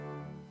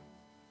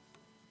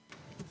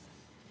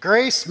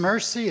Grace,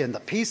 mercy, and the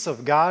peace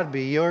of God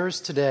be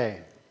yours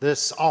today,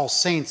 this All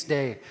Saints'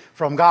 Day,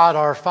 from God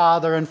our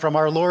Father and from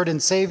our Lord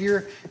and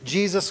Savior,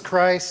 Jesus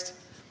Christ.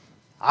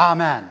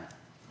 Amen.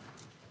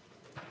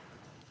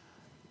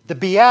 The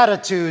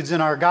Beatitudes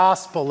in our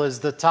Gospel is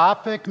the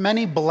topic,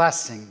 many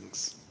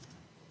blessings.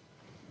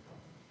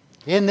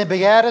 In the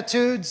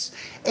Beatitudes,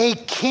 a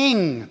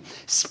king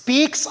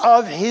speaks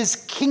of his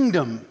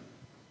kingdom.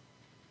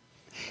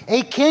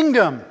 A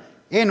kingdom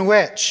in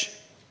which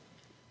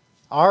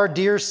our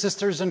dear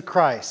sisters in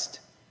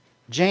Christ,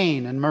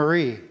 Jane and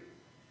Marie,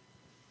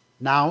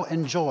 now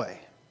enjoy.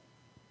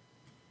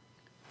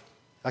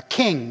 A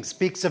king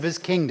speaks of his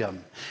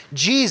kingdom.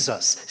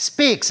 Jesus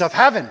speaks of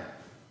heaven.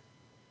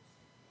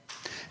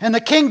 And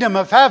the kingdom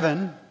of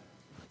heaven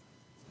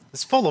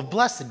is full of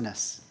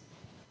blessedness.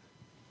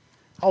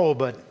 Oh,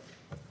 but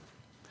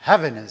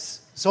heaven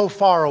is so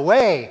far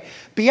away,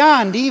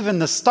 beyond even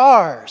the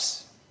stars.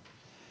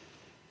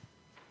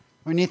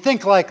 When you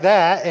think like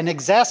that, an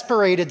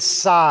exasperated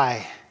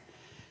sigh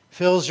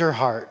fills your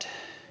heart.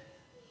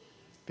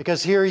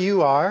 Because here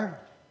you are,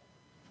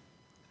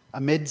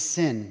 amid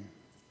sin.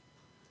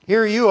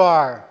 Here you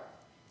are,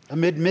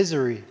 amid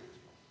misery.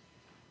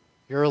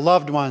 Your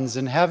loved ones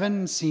in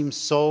heaven seem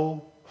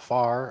so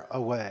far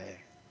away.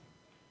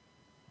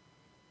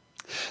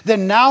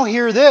 Then now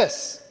hear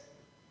this.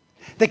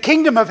 The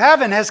kingdom of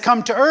heaven has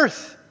come to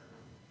earth.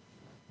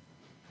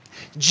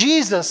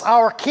 Jesus,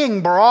 our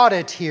King, brought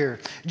it here.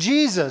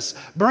 Jesus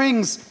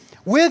brings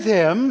with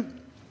him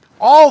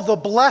all the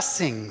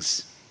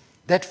blessings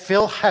that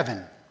fill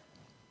heaven.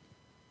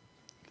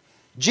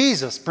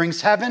 Jesus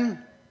brings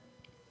heaven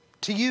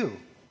to you.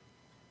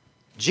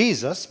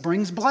 Jesus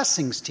brings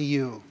blessings to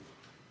you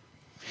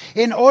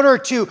in order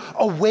to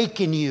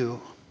awaken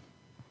you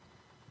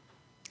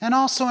and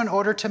also in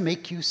order to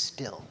make you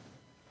still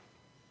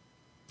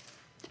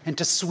and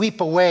to sweep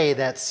away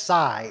that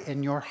sigh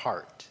in your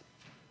heart.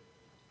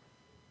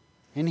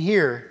 And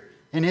here,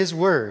 in his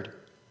word,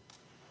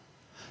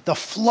 the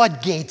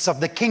floodgates of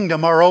the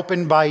kingdom are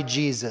opened by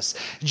Jesus.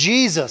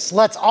 Jesus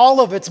lets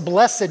all of its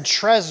blessed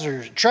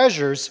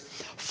treasures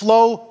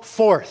flow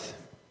forth.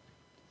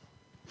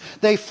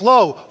 They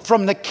flow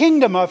from the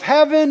kingdom of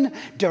heaven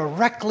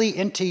directly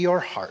into your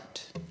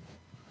heart.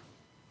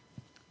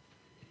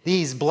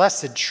 These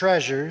blessed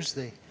treasures,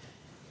 they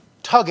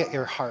tug at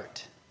your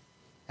heart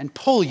and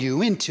pull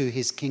you into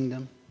his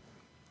kingdom.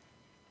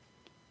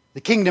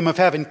 The kingdom of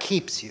heaven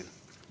keeps you.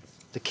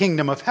 The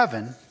kingdom of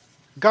heaven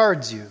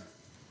guards you.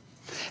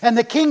 And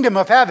the kingdom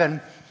of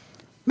heaven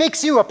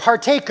makes you a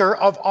partaker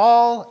of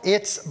all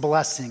its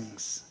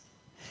blessings.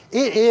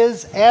 It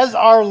is, as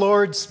our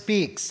Lord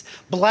speaks,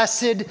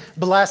 blessed,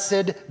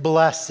 blessed,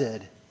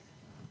 blessed.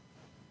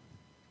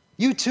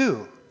 You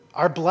too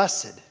are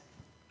blessed.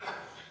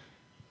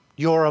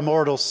 Your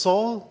immortal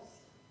soul,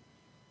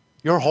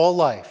 your whole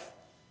life.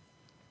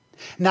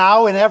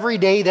 Now and every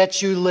day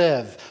that you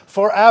live,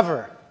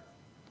 forever.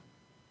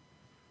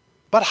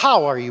 But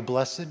how are you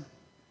blessed?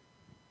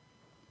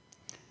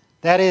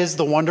 That is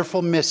the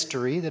wonderful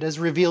mystery that is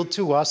revealed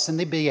to us in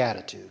the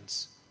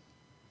Beatitudes.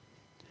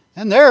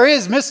 And there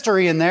is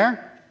mystery in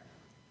there.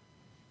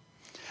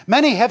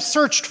 Many have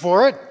searched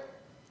for it.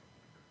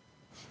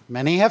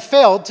 Many have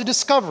failed to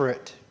discover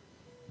it.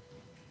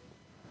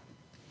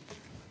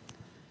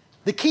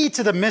 The key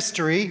to the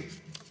mystery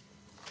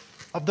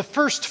of the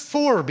first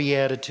 4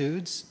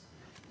 Beatitudes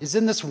is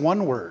in this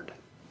one word: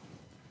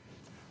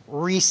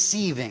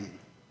 receiving.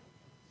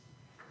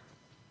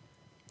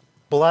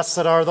 Blessed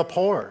are the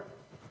poor.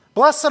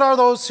 Blessed are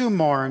those who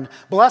mourn.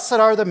 Blessed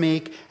are the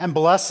meek. And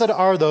blessed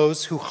are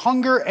those who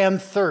hunger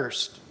and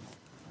thirst.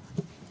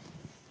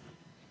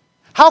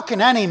 How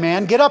can any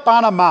man get up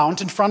on a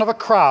mount in front of a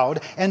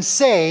crowd and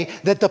say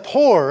that the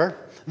poor,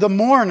 the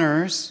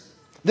mourners,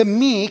 the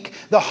meek,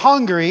 the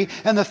hungry,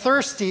 and the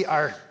thirsty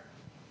are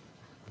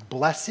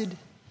blessed?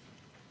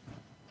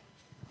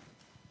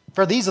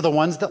 For these are the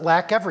ones that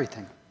lack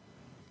everything.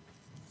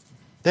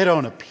 They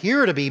don't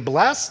appear to be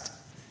blessed.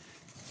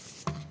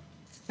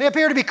 They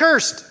appear to be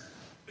cursed.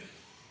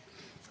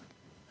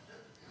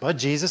 But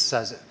Jesus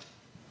says it.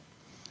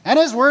 And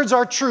his words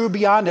are true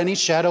beyond any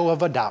shadow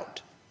of a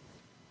doubt.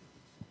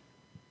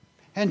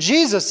 And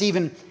Jesus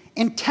even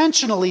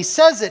intentionally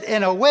says it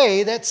in a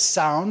way that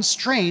sounds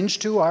strange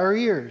to our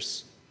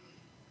ears.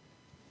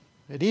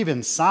 It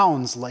even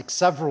sounds like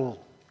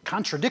several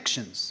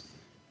contradictions.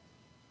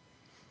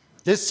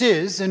 This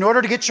is in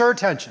order to get your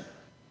attention.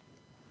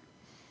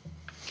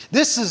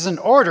 This is in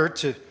order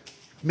to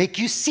make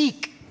you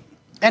seek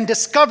and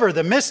discover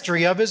the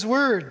mystery of his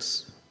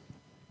words.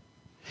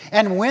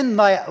 And when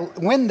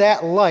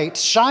that light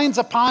shines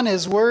upon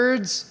his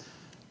words,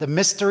 the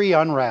mystery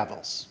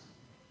unravels,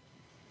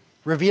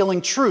 revealing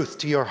truth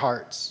to your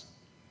hearts,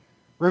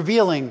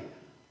 revealing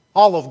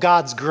all of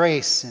God's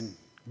grace and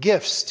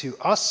gifts to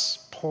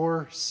us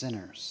poor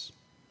sinners.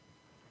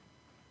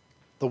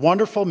 The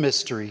wonderful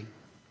mystery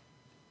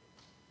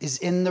is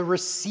in the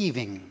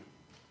receiving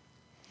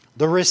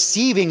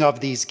of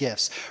these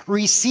gifts.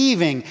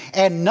 Receiving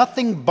and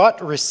nothing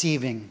but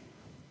receiving.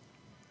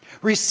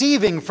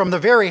 receiving from the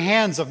very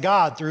hands of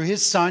God through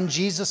his Son,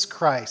 Jesus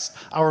Christ,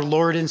 our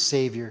Lord and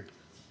Savior.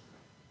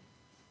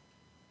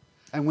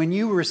 And when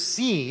you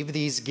receive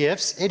these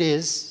gifts, it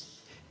is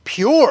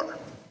pure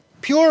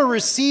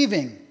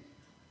receiving.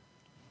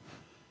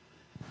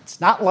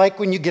 It's not like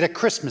when you get a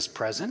Christmas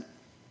present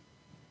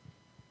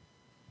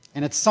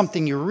and it's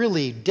something you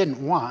really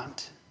didn't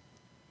want.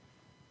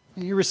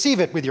 You receive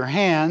it with your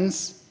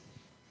hands,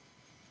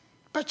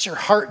 but your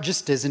heart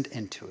just isn't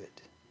into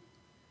it.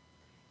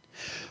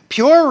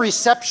 Pure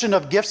reception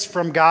of gifts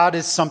from God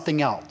is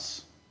something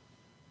else.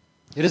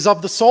 It is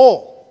of the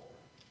soul.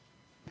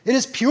 It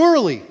is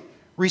purely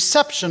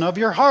reception of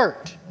your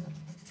heart.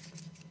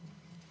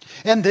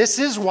 And this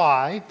is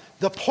why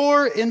the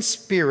poor in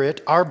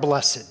spirit are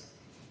blessed.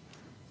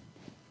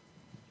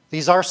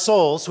 These are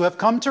souls who have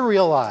come to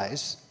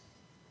realize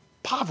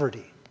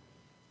poverty.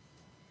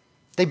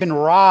 They've been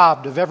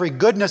robbed of every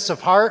goodness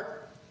of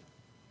heart,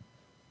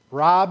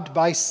 robbed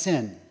by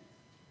sin.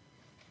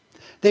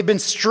 They've been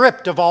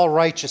stripped of all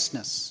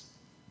righteousness.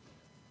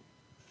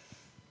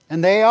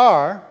 And they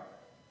are,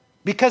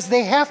 because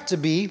they have to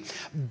be,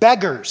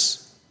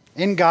 beggars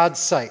in God's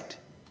sight.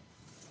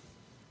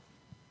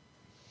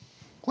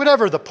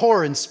 Whatever the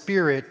poor in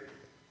spirit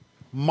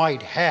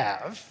might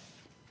have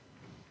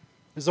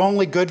is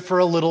only good for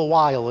a little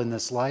while in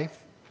this life.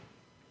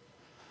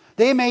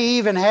 They may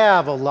even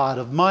have a lot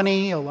of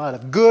money, a lot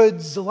of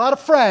goods, a lot of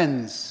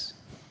friends.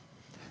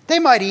 They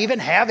might even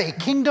have a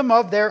kingdom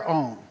of their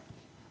own.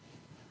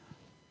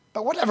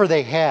 But whatever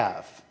they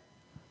have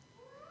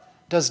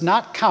does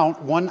not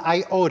count one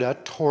iota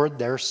toward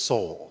their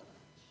soul,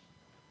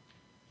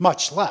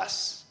 much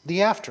less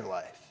the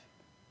afterlife.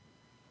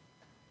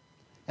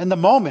 And the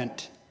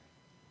moment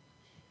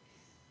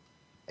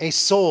a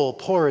soul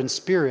poor in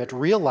spirit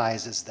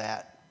realizes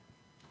that,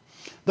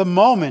 the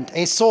moment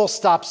a soul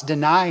stops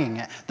denying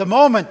it, the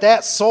moment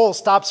that soul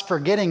stops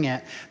forgetting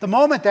it, the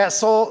moment that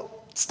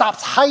soul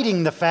stops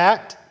hiding the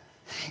fact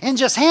and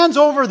just hands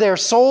over their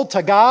soul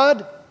to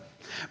God,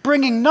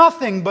 bringing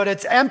nothing but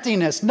its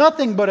emptiness,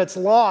 nothing but its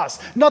loss,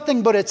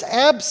 nothing but its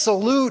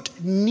absolute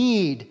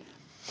need,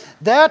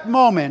 that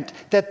moment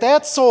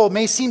that soul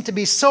may seem to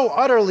be so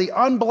utterly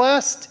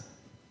unblessed,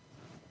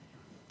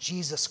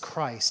 Jesus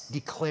Christ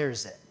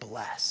declares it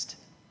blessed.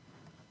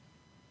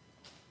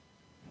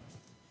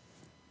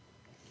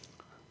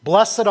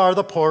 Blessed are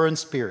the poor in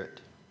spirit,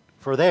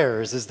 for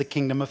theirs is the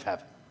kingdom of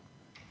heaven.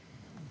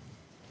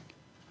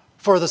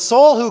 For the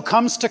soul who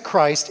comes to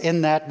Christ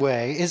in that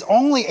way is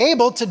only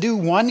able to do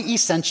one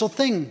essential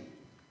thing: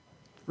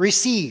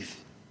 receive.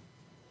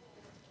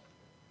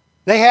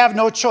 They have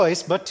no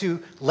choice but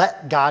to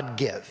let God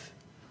give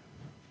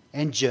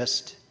and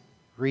just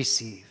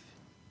receive.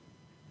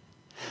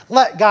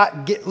 Let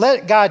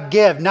God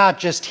give, not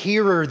just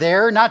here or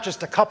there, not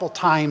just a couple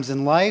times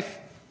in life.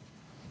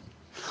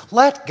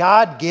 Let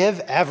God give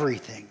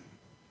everything.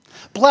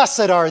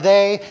 Blessed are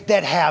they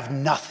that have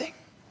nothing.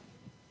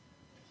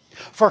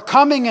 For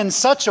coming in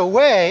such a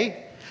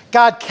way,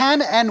 God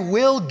can and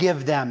will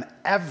give them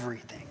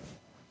everything.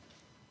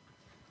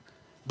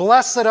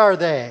 Blessed are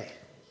they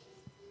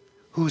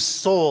whose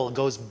soul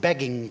goes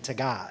begging to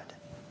God,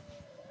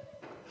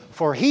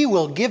 for he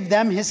will give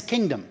them his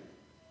kingdom.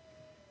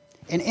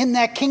 And in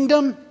that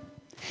kingdom,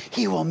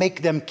 he will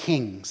make them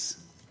kings.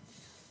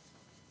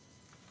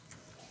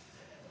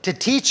 To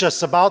teach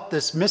us about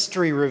this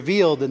mystery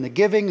revealed in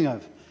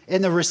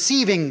the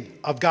receiving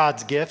of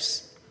God's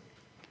gifts,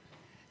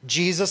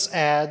 Jesus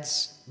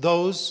adds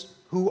those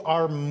who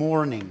are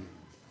mourning.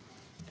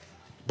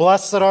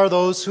 Blessed are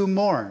those who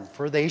mourn,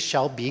 for they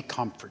shall be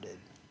comforted.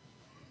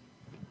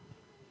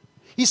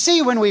 You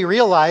see, when we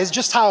realize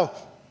just how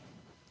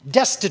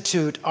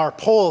destitute our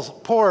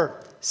poor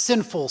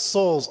sinful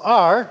souls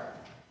are,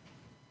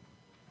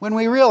 when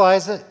we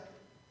realize it,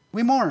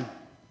 we mourn.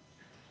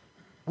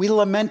 We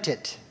lament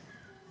it.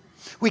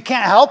 We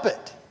can't help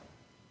it.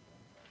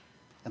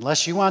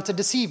 Unless you want to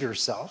deceive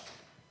yourself.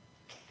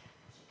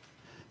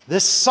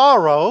 This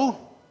sorrow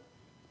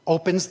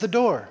opens the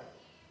door.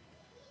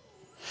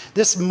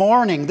 This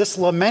mourning, this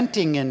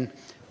lamenting in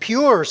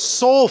pure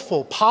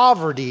soulful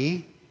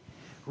poverty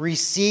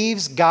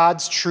receives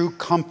God's true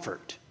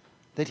comfort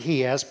that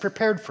he has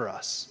prepared for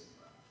us.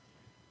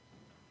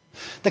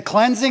 The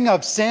cleansing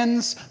of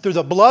sins through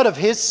the blood of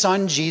his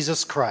Son,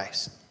 Jesus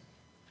Christ.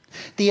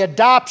 The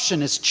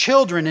adoption as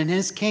children in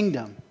his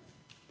kingdom.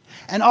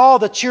 And all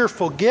the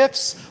cheerful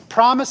gifts,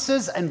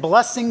 promises, and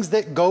blessings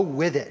that go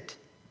with it.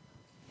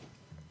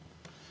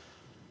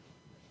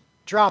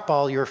 Drop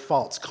all your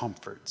false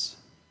comforts.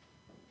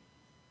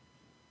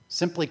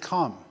 Simply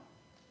come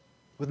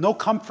with no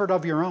comfort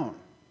of your own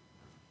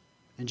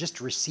and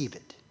just receive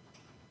it.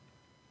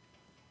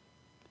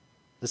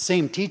 The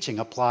same teaching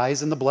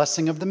applies in the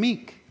blessing of the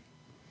meek.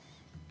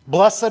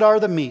 Blessed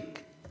are the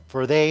meek,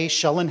 for they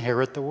shall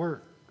inherit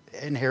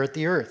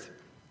the earth.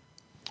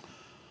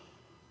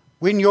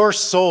 When your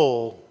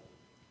soul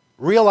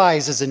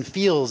realizes and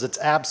feels its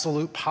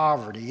absolute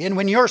poverty, and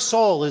when your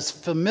soul is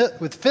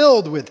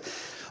filled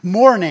with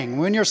mourning,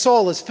 when your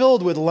soul is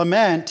filled with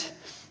lament,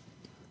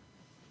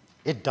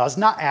 It does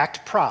not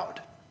act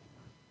proud.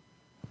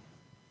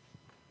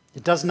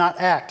 It does not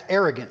act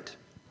arrogant.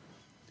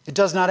 It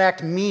does not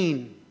act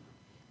mean.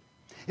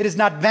 It is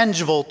not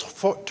vengeful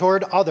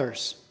toward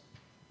others.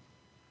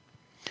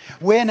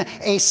 When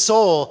a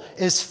soul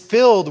is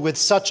filled with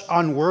such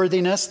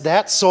unworthiness,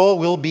 that soul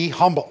will be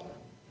humble.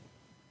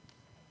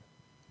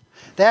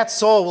 That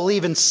soul will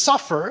even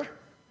suffer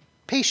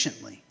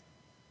patiently.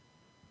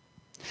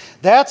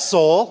 That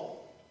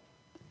soul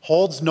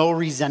holds no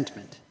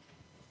resentment.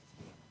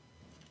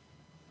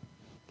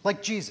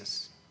 Like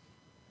Jesus,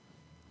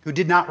 who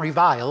did not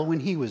revile when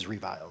he was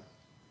reviled.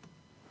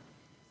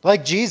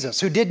 Like Jesus,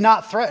 who did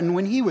not threaten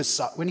when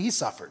he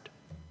suffered.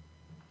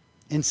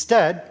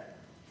 Instead,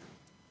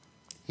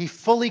 he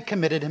fully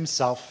committed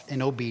himself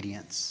in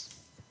obedience.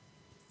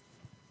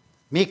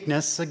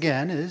 Meekness,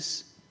 again,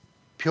 is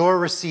pure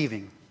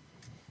receiving.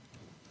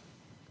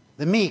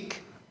 The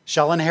meek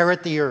shall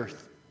inherit the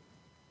earth.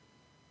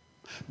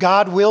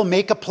 God will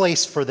make a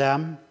place for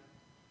them,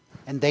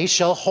 and they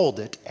shall hold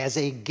it as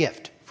a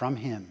gift from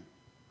him.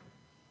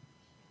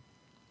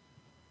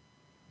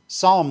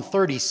 Psalm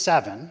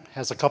 37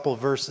 has a couple of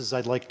verses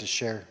I'd like to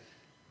share.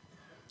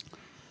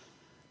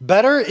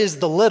 Better is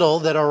the little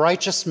that a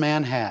righteous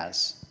man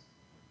has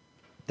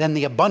than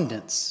the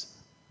abundance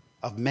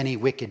of many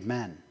wicked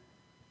men.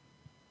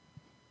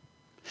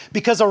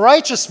 Because a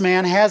righteous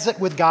man has it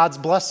with God's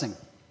blessing.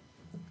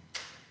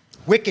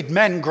 Wicked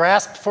men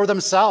grasp for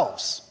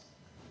themselves.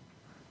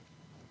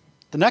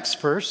 The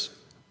next verse,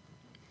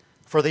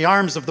 for the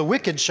arms of the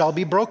wicked shall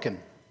be broken,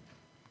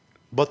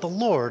 but the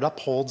Lord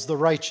upholds the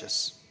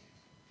righteous.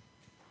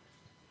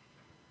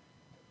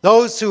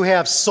 Those who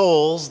have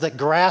souls that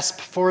grasp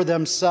for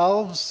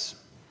themselves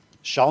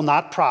shall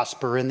not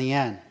prosper in the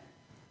end.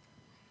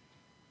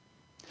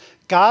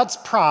 God's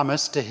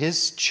promise to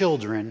his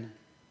children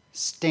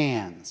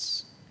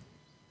stands.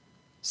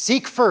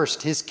 Seek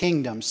first his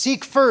kingdom,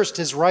 seek first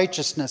his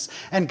righteousness,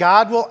 and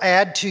God will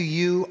add to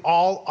you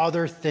all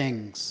other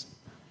things.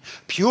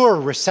 Pure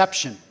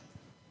reception.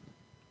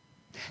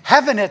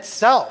 Heaven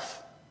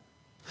itself.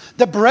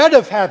 The bread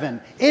of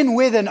heaven, in,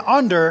 with, and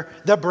under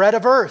the bread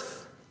of earth.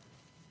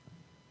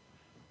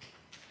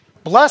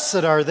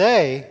 Blessed are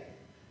they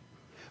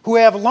who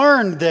have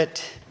learned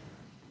that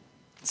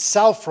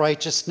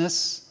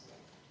self-righteousness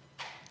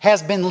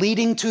has been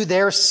leading to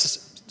their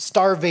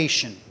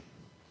starvation.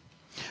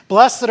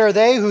 Blessed are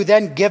they who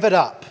then give it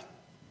up,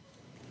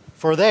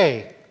 for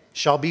they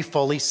shall be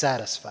fully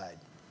satisfied.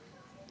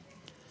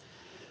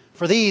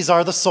 For these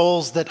are the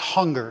souls that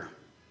hunger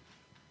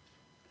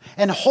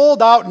and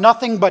hold out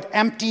nothing but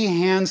empty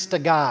hands to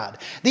God.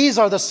 These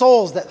are the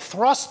souls that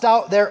thrust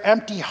out their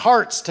empty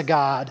hearts to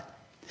God,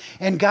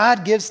 and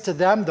God gives to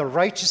them the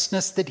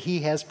righteousness that he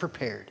has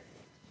prepared.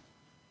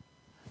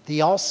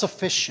 The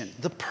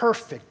all-sufficient, the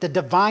perfect, the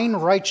divine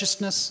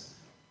righteousness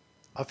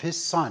of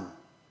his Son,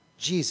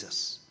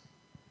 Jesus,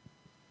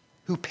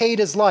 who paid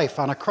his life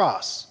on a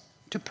cross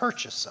to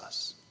purchase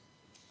us.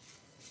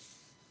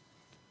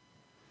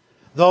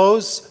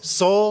 Those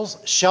souls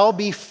shall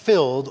be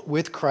filled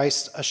with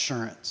Christ's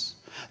assurance.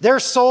 Their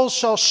souls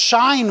shall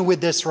shine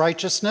with this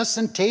righteousness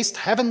and taste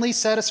heavenly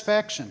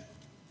satisfaction.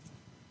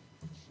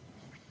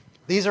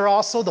 These are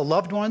also the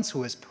loved ones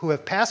who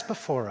have passed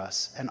before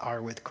us and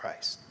are with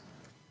Christ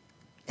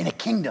in a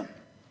kingdom.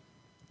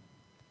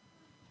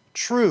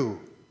 True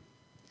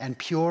and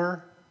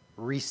pure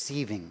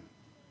receiving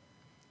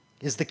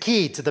is the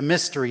key to the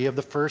mystery of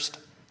the first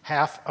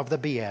half of the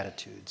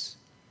Beatitudes.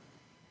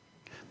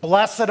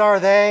 Blessed are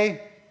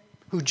they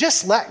who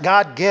just let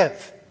God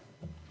give,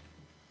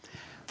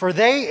 for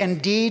they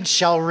indeed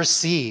shall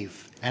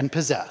receive and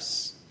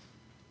possess.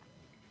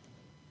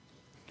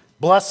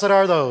 Blessed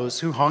are those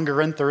who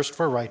hunger and thirst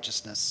for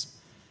righteousness,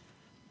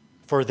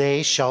 for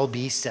they shall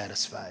be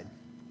satisfied.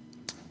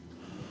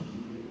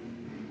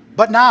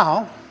 But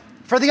now,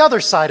 for the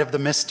other side of the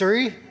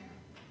mystery,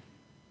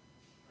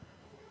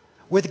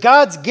 with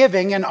God's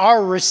giving and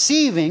our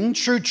receiving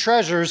true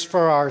treasures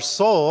for our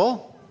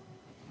soul,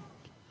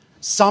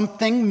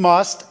 something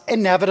must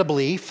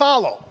inevitably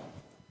follow.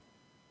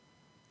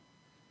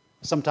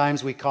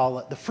 Sometimes we call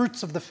it the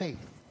fruits of the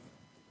faith.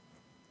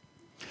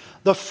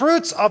 The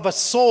fruits of a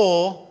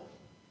soul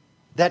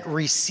that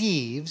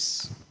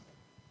receives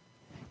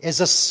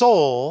is a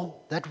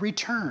soul that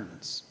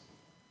returns.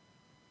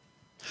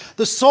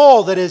 The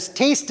soul that has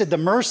tasted the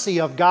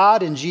mercy of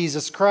God in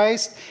Jesus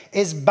Christ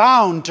is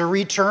bound to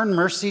return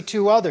mercy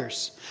to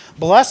others.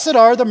 Blessed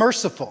are the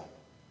merciful,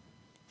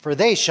 for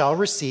they shall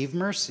receive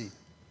mercy.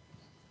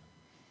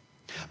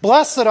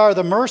 Blessed are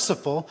the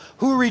merciful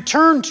who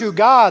return to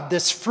God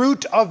this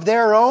fruit of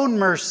their own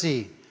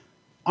mercy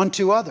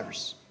unto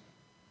others.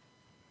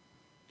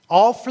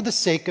 All for the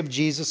sake of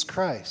Jesus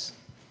Christ.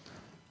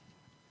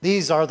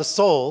 These are the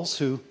souls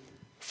who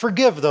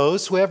forgive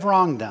those who have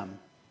wronged them.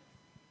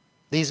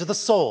 These are the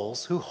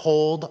souls who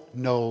hold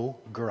no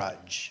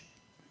grudge.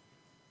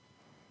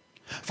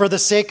 For the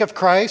sake of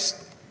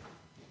Christ,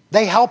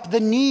 they help the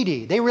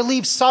needy. They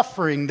relieve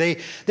suffering. They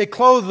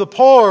clothe the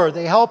poor.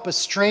 They help a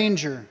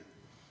stranger.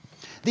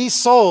 These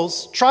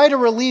souls try to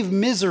relieve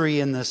misery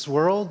in this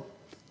world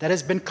that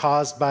has been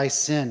caused by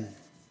sin.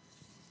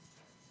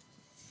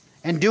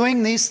 And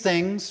doing these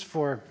things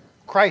for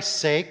Christ's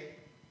sake,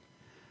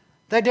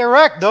 they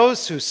direct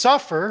those who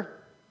suffer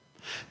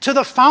to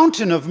the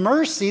fountain of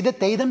mercy that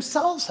they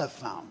themselves have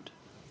found.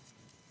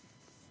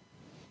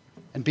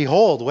 And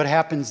behold, what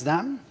happens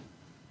then?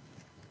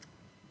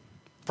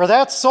 For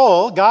that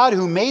soul, God,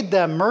 who made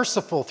them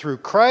merciful through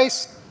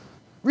Christ,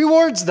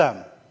 rewards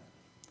them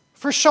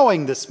for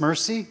showing this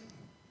mercy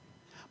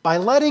by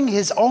letting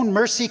his own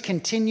mercy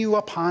continue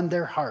upon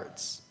their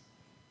hearts.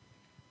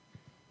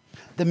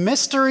 The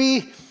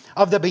mystery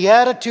of the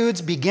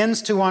Beatitudes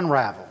begins to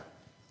unravel.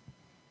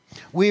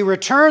 We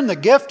return the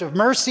gift of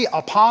mercy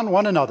upon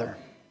one another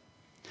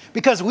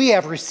because we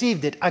have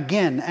received it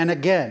again and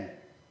again.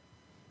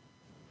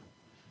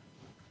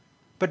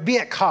 But be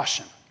at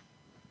caution.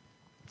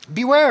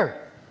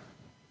 Beware.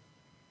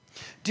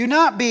 Do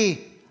not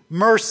be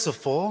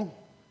merciful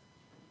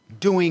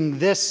doing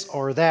this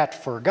or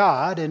that for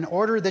God in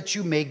order that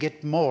you may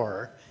get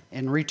more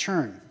in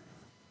return.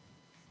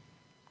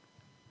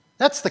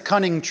 That's the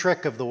cunning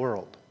trick of the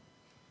world.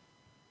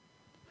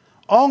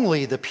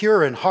 Only the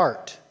pure in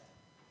heart,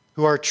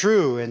 who are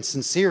true and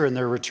sincere in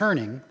their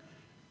returning,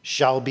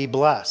 shall be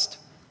blessed.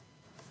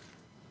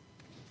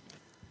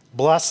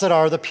 Blessed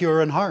are the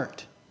pure in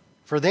heart,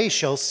 for they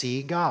shall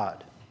see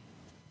God.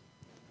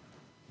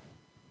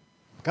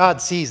 God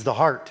sees the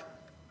heart.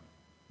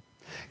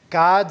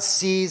 God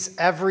sees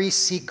every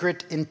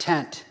secret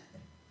intent.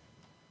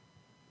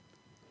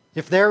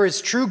 If there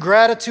is true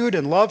gratitude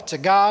and love to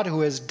God,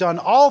 who has done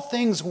all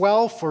things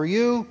well for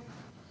you,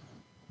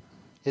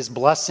 his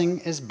blessing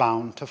is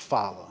bound to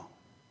follow.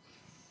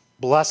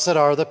 Blessed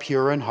are the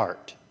pure in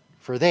heart,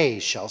 for they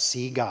shall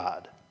see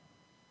God.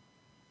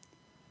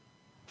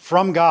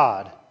 From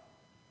God,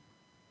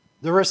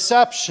 the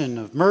reception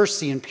of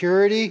mercy and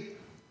purity,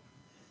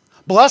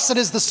 blessed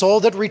is the soul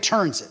that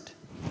returns it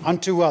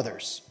unto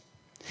others.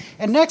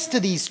 And next to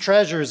these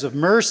treasures of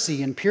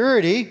mercy and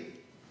purity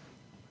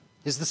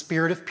is the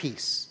spirit of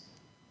peace.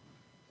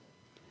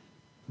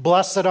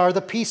 Blessed are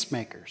the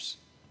peacemakers,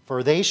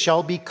 for they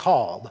shall be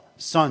called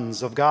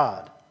sons of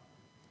God.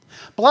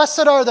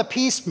 Blessed are the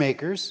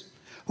peacemakers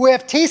who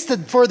have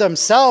tasted for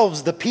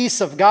themselves the peace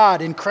of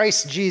God in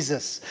Christ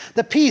Jesus,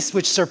 the peace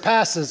which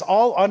surpasses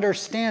all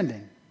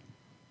understanding.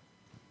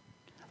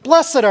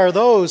 Blessed are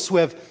those who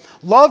have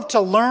loved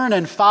to learn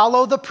and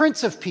follow the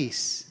Prince of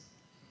Peace.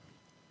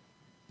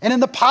 And in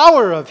the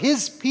power of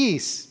his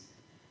peace,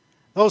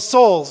 those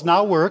souls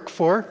now work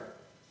for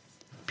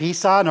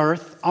peace on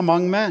earth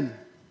among men.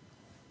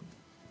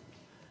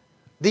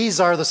 These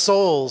are the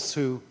souls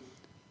who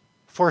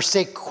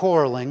forsake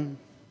quarreling,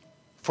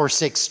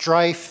 forsake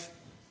strife,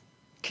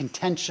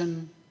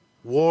 contention,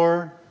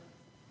 war,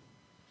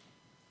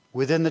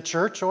 within the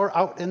church or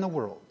out in the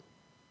world.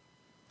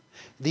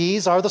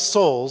 These are the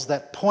souls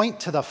that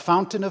point to the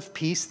fountain of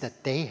peace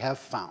that they have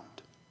found.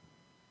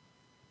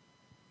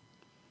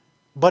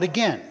 But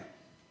again,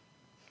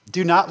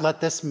 do not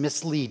let this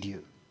mislead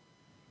you.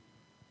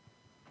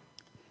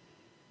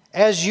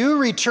 As you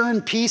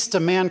return peace to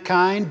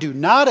mankind, do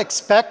not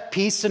expect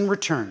peace in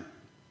return.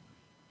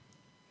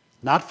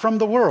 Not from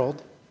the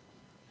world.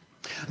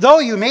 Though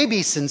you may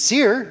be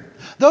sincere,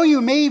 though you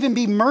may even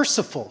be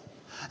merciful,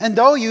 and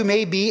though you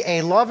may be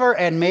a lover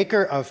and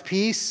maker of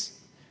peace,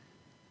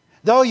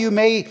 though you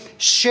may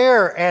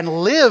share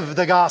and live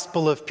the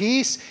gospel of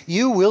peace,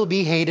 you will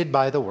be hated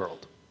by the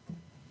world.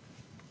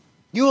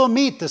 You will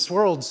meet this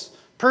world's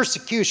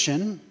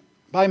persecution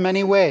by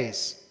many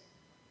ways.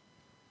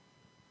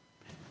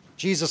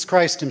 Jesus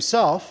Christ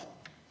himself,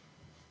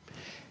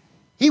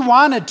 he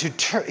wanted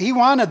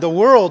the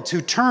world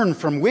to turn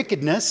from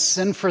wickedness,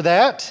 and for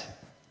that,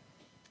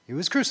 he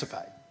was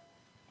crucified.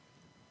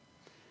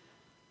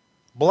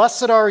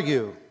 Blessed are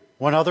you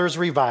when others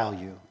revile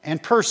you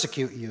and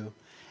persecute you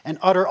and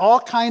utter all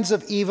kinds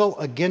of evil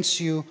against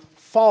you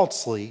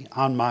falsely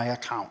on my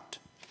account.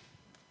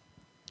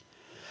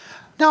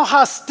 Now,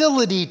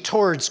 hostility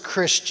towards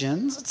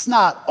Christians, it's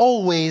not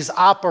always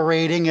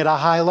operating at a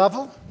high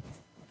level,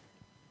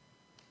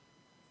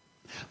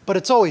 but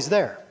it's always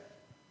there.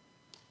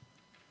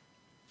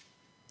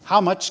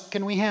 How much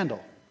can we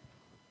handle?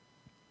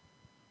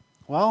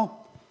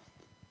 Well,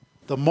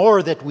 the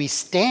more that we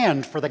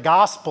stand for the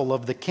gospel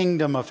of the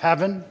kingdom of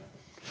heaven,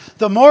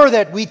 the more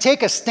that we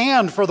take a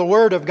stand for the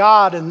word of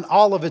God and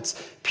all of its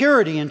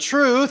purity and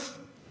truth,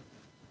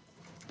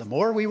 the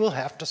more we will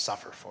have to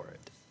suffer for it.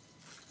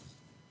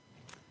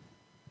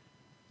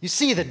 You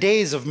see, the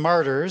days of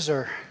martyrs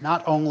are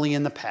not only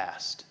in the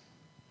past.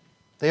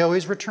 They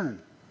always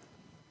return.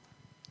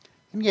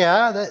 And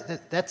yeah,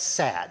 that's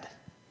sad.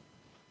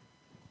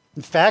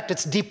 In fact,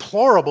 it's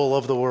deplorable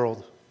of the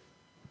world.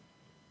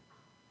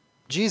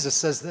 Jesus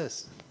says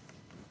this,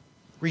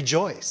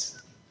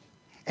 rejoice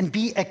and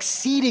be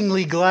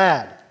exceedingly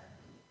glad.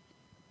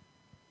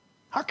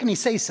 How can he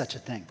say such a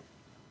thing?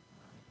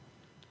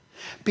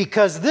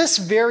 Because this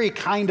very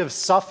kind of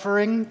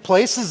suffering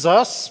places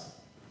us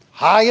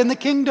high in the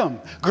kingdom.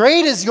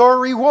 Great is your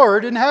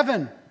reward in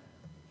heaven.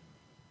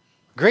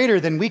 Greater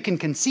than we can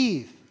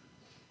conceive.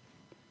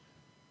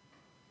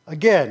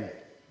 Again,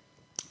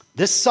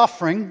 this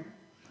suffering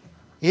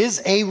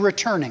is a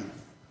returning.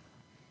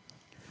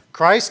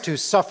 Christ, who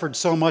suffered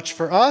so much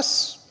for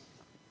us,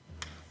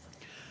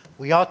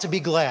 we ought to be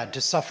glad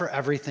to suffer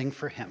everything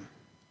for him.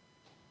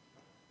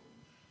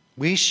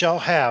 We shall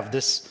have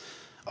this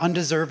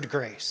undeserved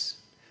grace.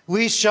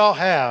 We shall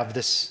have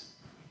this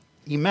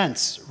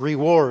immense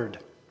reward.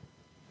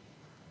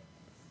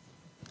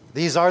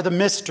 These are the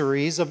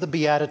mysteries of the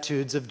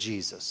Beatitudes of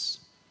Jesus: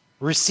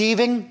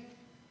 receiving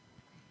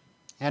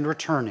and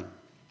returning.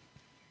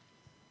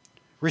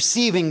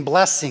 Receiving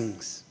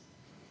blessings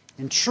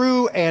in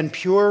true and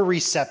pure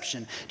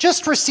reception.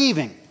 Just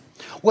receiving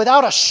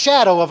without a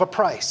shadow of a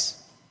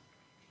price.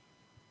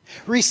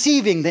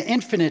 Receiving the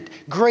infinite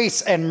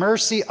grace and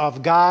mercy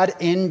of God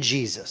in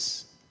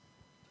Jesus.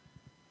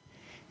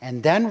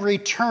 And then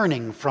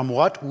returning from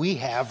what we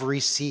have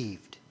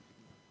received.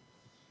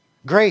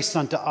 Grace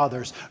unto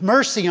others,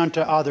 mercy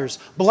unto others,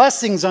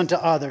 blessings unto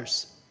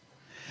others.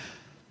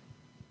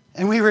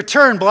 And we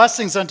return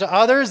blessings unto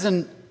others,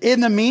 and in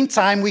the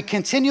meantime, we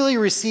continually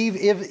receive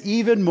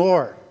even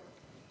more.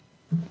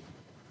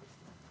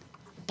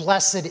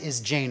 Blessed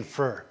is Jane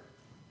Furr.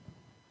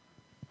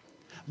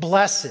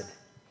 Blessed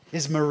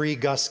is Marie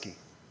Gusky.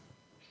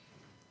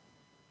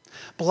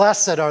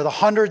 Blessed are the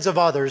hundreds of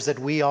others that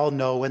we all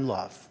know and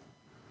love.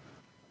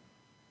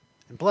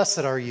 And blessed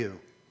are you,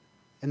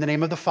 in the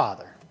name of the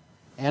Father,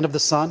 and of the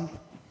Son,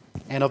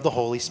 and of the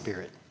Holy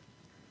Spirit.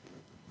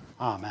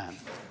 Amen.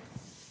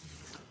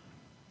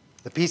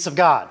 The peace of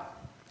God,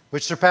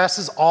 which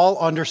surpasses all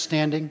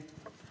understanding,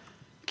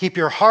 keep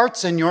your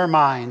hearts and your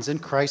minds in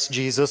Christ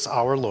Jesus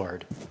our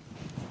Lord.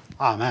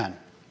 Amen.